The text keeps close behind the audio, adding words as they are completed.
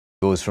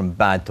Goes from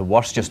bad to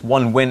worse, just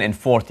one win in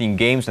 14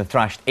 games and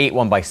thrashed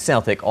 8-1 by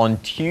Celtic on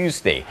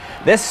Tuesday.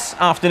 This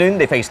afternoon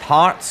they faced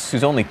Hearts,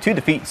 whose only 2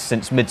 defeats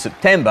since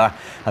mid-September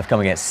have come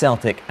against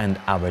Celtic and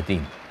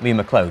Aberdeen.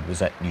 Liam McLeod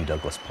was at New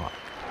Douglas Park.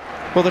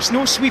 Well, there's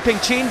no sweeping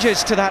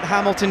changes to that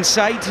Hamilton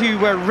side, who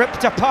were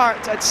ripped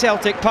apart at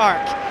Celtic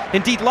Park.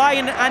 Indeed,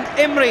 Lyon and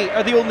Emery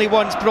are the only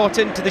ones brought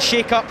into the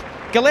shake-up.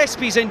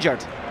 Gillespie's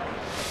injured.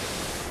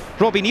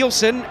 Robbie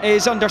Nielsen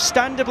is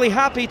understandably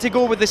happy to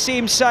go with the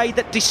same side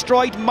that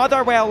destroyed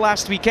Motherwell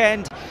last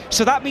weekend.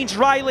 So that means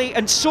Riley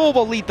and So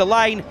will lead the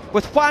line,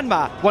 with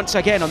Juanma once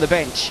again on the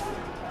bench.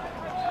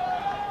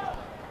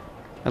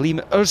 Alim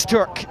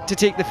Öztürk to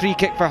take the free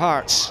kick for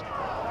Hearts.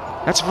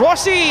 That's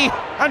Rossi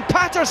and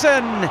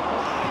Patterson.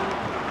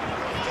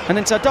 And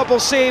it's a double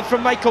save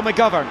from Michael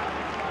McGovern.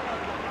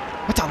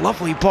 What a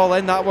lovely ball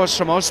in that was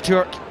from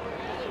Öztürk.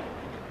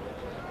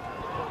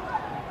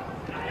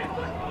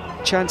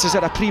 Chances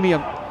at a premium.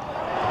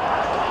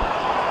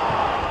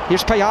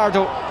 Here's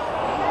Payardo.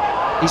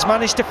 He's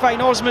managed to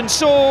find Osman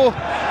So.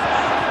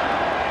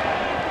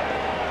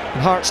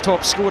 And Hearts'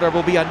 top scorer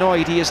will be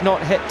annoyed he has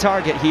not hit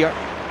target here.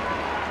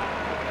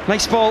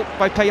 Nice ball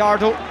by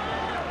Payardo.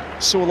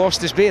 So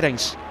lost his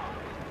bearings.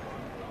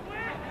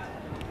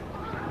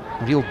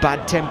 A real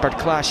bad-tempered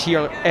clash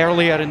here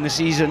earlier in the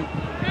season.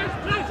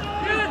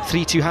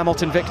 3-2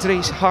 Hamilton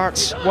victories.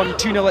 Hearts won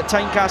 2-0 at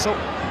Tynecastle.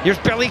 Here's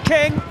Billy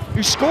King,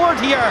 who scored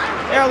here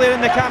earlier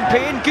in the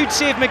campaign. Good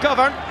save,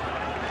 McGovern.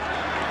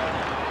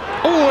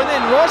 Oh, and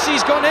then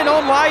Rossi's gone in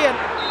on Lyon.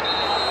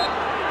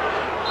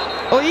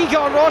 Well,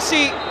 Igor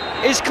Rossi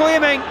is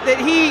claiming that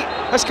he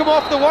has come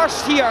off the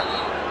worst here.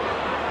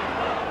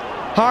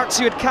 Hearts,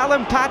 who had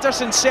Callum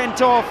Patterson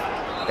sent off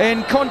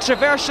in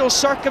controversial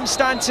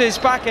circumstances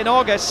back in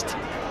August,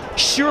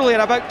 surely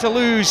are about to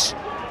lose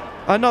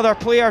another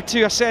player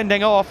to a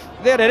sending off.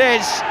 There it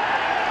is,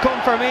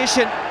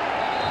 confirmation.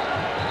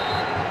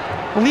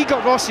 Well, Igor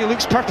Rossi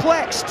looks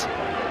perplexed.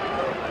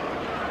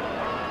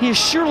 He has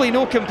surely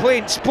no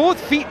complaints. Both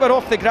feet were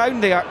off the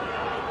ground there.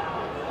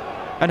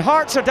 And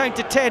Hearts are down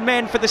to 10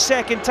 men for the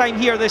second time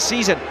here this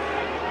season.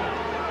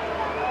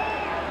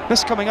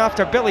 This coming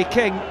after Billy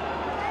King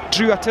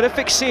drew a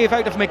terrific save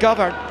out of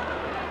McGovern.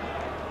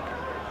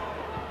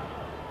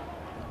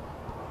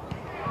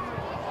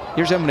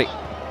 Here's Emery.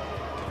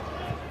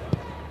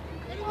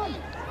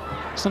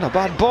 It's not a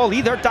bad ball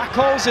either.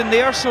 Dacol's in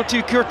there, so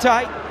too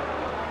Kurtai.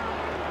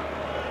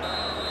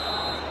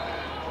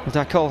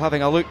 Dacol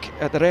having a look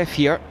at the ref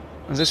here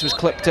as this was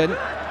clipped in.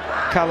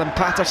 Callum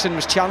Patterson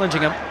was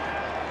challenging him.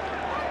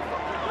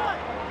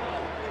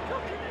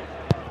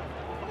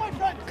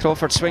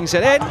 Crawford swings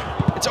it in.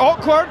 It's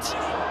awkward.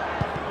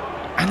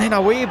 And then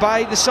away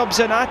by the sub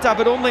Zanata,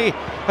 but only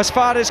as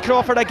far as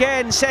Crawford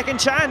again. Second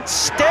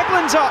chance.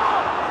 Devlin's up.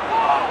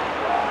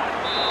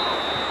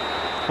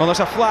 Well, there's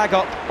a flag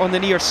up on the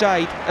near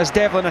side as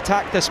Devlin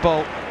attacked this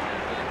ball.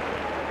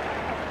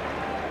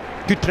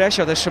 Good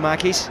pressure this from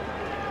Accies.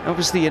 That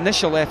was the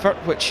initial effort,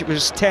 which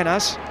was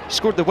Tenas.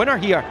 Scored the winner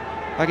here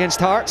against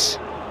Hearts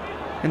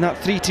in that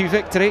 3-2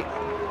 victory.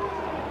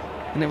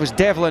 And it was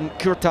Devlin.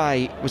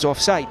 Kurtai was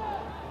offside.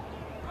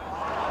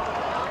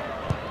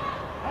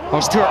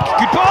 Öztürk,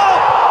 good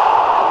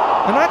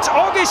ball! And that's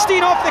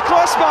Augustine off the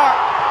crossbar.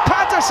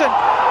 Patterson.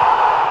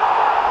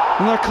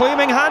 And they're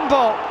claiming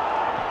handball.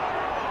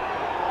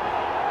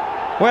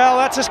 Well,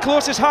 that's as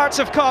close as Hearts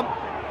have come.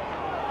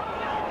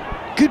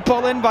 Good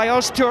ball in by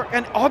Öztürk,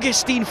 and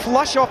Augustine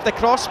flush off the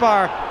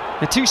crossbar.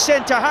 The two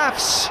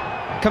centre-halves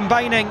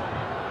combining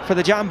for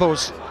the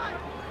Jambos.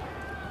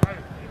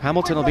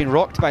 Hamilton have been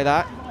rocked by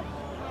that.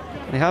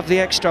 They have the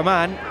extra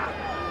man,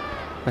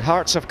 but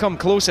Hearts have come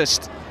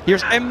closest.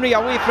 Here's Emery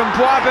away from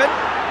Boabin.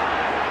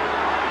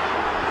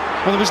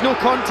 Well, there was no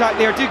contact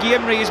there. Dougie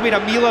Emery has made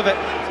a meal of it.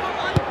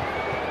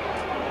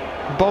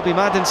 Bobby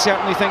Madden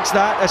certainly thinks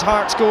that as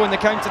Hearts go in the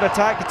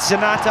counter-attack. It's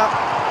Zanata.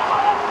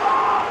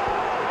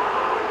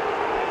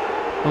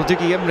 Well,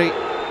 Dougie Emery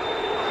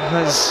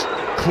has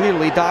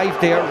clearly dived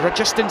there,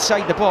 just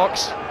inside the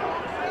box.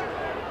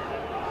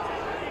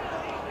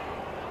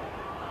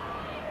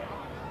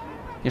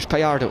 Here's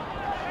Payardo.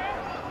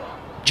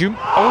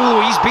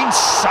 Oh, he's been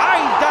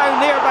side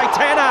down there by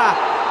Tena.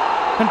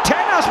 And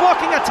Tena's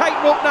walking a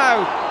tightrope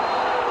now.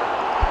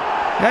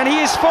 And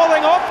he is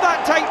falling off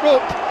that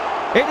tightrope.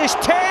 It is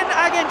 10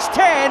 against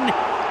 10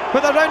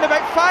 with around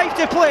about 5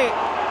 to play.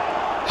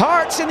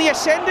 Hearts in the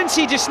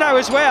ascendancy just now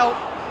as well.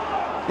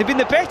 They've been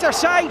the better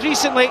side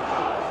recently.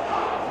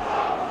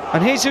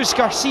 And Jesus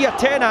Garcia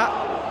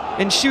Tena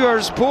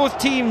ensures both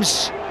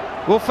teams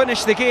will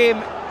finish the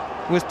game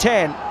with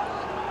 10.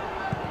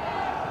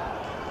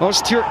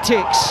 Öztürk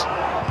takes.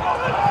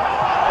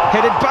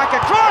 Headed back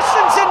across,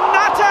 and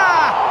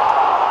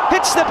Zanata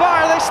hits the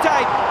bar this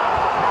time.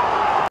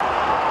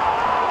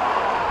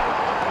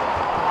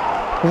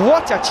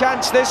 What a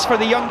chance this for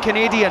the young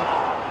Canadian.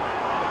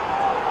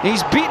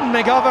 He's beaten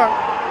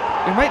McGovern.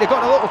 He might have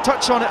got a little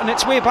touch on it on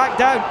its way back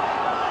down.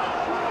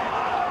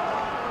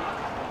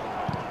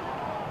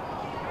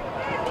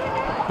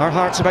 Our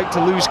Hearts about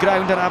to lose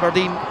ground in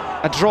Aberdeen.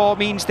 A draw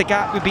means the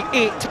gap would be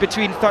 8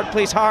 between third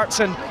place Hearts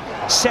and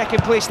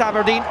second place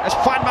Aberdeen, as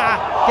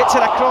Fanma gets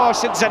it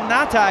across. It's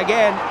Zanata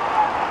again.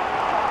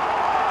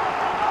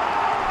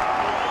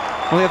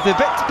 We have the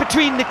bit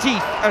between the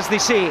teeth, as they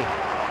say,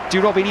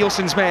 do Robbie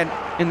Nielsen's men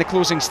in the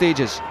closing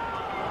stages.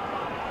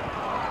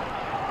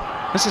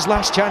 This is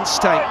last chance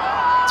time.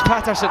 It's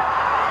Patterson.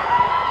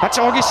 That's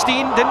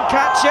Augustine, didn't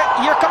catch it.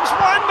 Here comes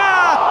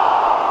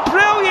Fanma!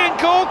 Brilliant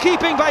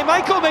goalkeeping by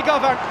Michael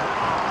McGovern.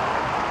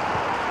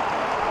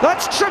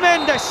 That's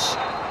tremendous.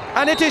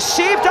 And it has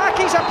saved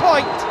Aki's a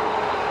point.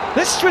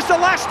 This was the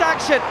last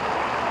action.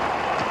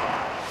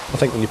 I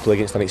think when you play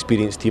against an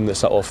experienced team that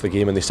sit off the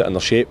game and they sit in their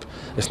shape,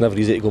 it's never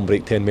easy to go and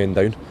break 10 men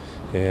down.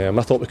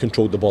 I thought we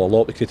controlled the ball a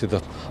lot. We created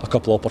a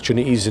couple of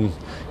opportunities, and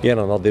yeah, on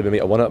another day we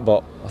might have won it,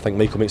 but I think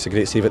Michael makes a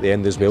great save at the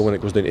end as well when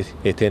it goes down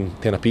to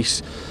 10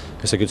 apiece.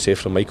 It's a good save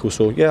from Michael,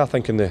 so yeah, I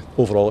think in the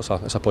overall it's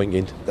a point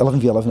gained.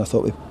 11v11, I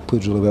thought we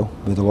played really well.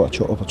 We had a lot of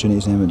shot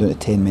opportunities and then we went down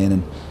to 10 men,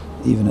 and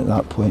even at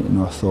that point,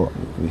 I thought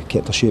we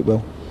kept our shape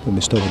well, but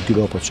we still had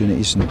good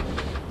opportunities, and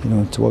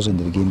towards the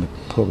end of the game we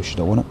probably should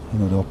have won it.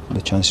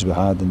 The chances we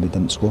had and we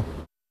didn't score.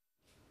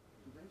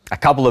 A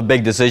couple of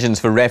big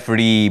decisions for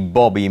referee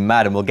Bobby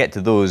Madden. We'll get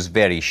to those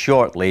very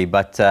shortly,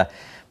 but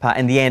Pat,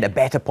 in the end, a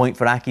better point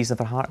for Accies than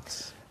for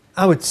Hearts?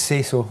 I would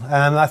say so.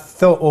 I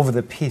thought over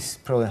the piece,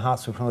 probably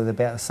Hearts were probably the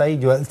better side.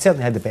 They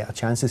certainly had the better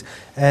chances.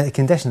 The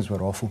conditions were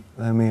awful.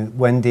 I mean,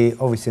 windy,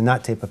 obviously in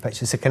that type of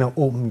pitch. It's a kind of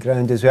open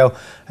ground as well.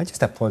 I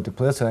just applaud the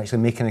players for actually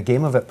making a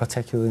game of it,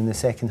 particularly in the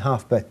second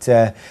half. But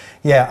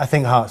yeah, I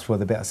think Hearts were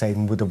the better side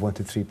and would have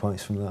wanted 3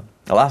 points from that.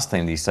 The last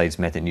time these sides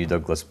met at New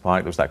Douglas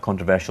Park, there was that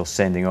controversial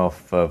sending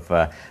off of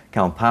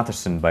Callum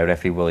Patterson by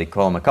referee Willie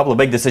Collum. A couple of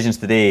big decisions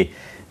today,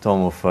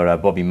 Tomo, for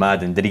Bobby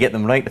Madden. Did he get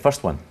them right, the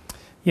first one?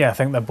 Yeah, I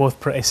think they're both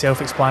pretty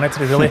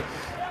self-explanatory, really.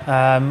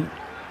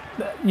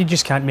 You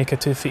just can't make a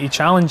two-footy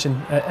challenge,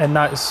 and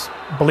that's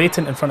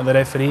blatant in front of the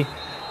referee.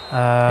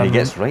 And he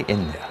gets right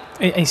in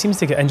there. He seems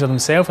to get injured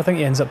himself. I think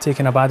he ends up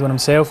taking a bad one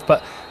himself,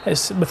 but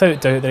it's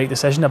without doubt the right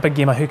decision. A big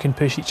game of who can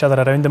push each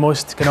other around the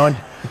most going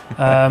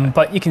on.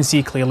 But you can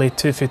see clearly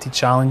two-footed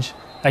challenge.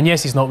 And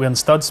yes, he's not wearing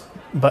studs,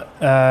 but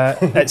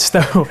it's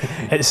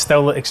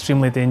still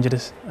extremely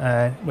dangerous.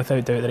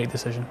 Without doubt the right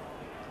decision.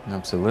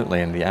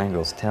 Absolutely, and the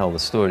angles tell the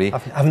story.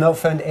 I've not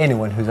found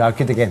anyone who's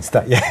argued against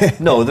that yet.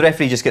 No, the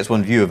referee just gets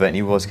one view of it, and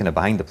he was kind of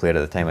behind the player at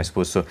the time, I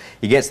suppose. So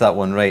he gets that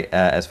one right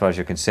as far as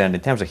you're concerned.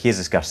 In terms of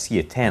Jesus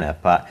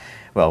Garcia-Tena, Pat,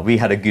 well, we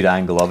had a good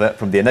angle of it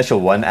from the initial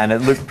one, and it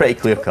looked pretty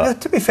clear-cut.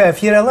 To be fair,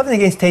 if you're 11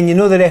 against 10, you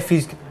know the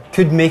referees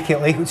could make it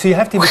like, so you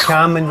have to be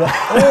calm and then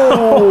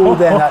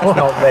that's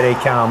not very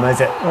calm,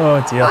 is it?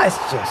 Oh dear. That's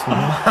just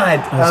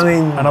mad. I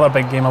mean, another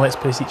big game of let's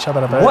push each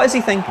other about. What is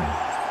he thinking?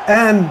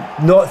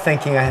 Not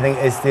thinking, I think,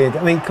 is the.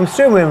 I mean, comes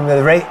through with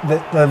the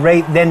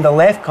right, then the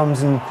left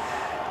comes and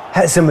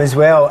hits him as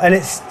well. And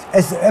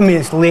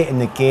it's late in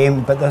the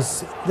game, but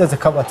there's a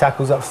couple of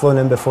tackles that have flown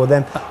in before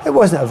then. It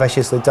wasn't a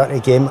viciously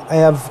dirty game. I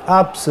have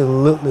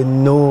absolutely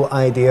no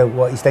idea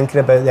what he's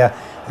thinking about there,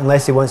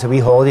 unless he wants a wee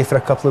holiday for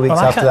a couple of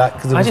weeks after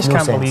that. I just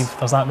can't believe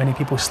there's that many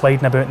people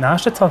sliding about in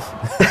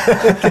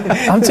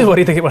AstroTurf. I'm too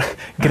worried to get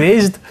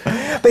grazed.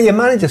 But your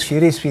manager's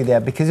furious for you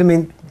there, because I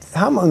mean,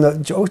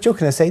 Hamilton,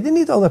 joking aside, they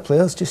need all the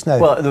players just now.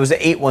 Well, there was an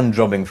 8-1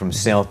 drubbing from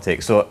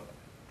Celtic, so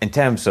in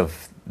terms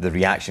of the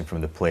reaction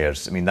from the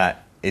players, I mean,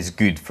 that is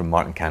good from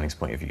Martin Canning's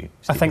point of view.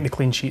 I think the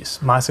clean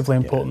sheet's massively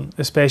important,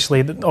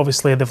 especially,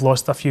 obviously, they've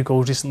lost a few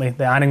goals recently.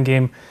 The Annan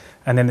game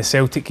and then the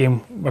Celtic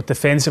game were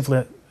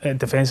defensively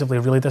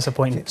really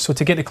disappointing. So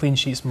to get the clean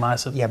sheet's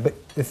massive. Yeah,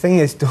 but the thing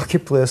is, don't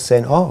get players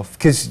sent off,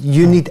 because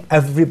you need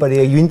everybody.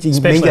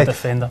 Especially a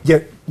defender.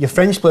 Your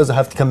French players will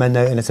have to come in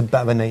now, and it's a bit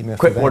of a nightmare.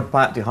 Quick word,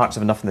 Pat, do Hearts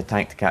have enough in the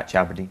tank to catch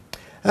Aberdeen?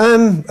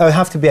 It would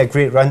have to be a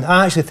great run.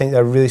 I actually think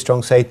they're a really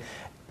strong side.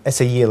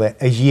 It's a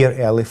year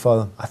early for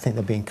them. I think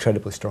they'll be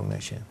incredibly strong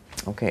next year.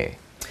 Okay.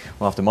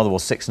 Well, after Motherwell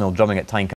 6-0 drumming at Tyne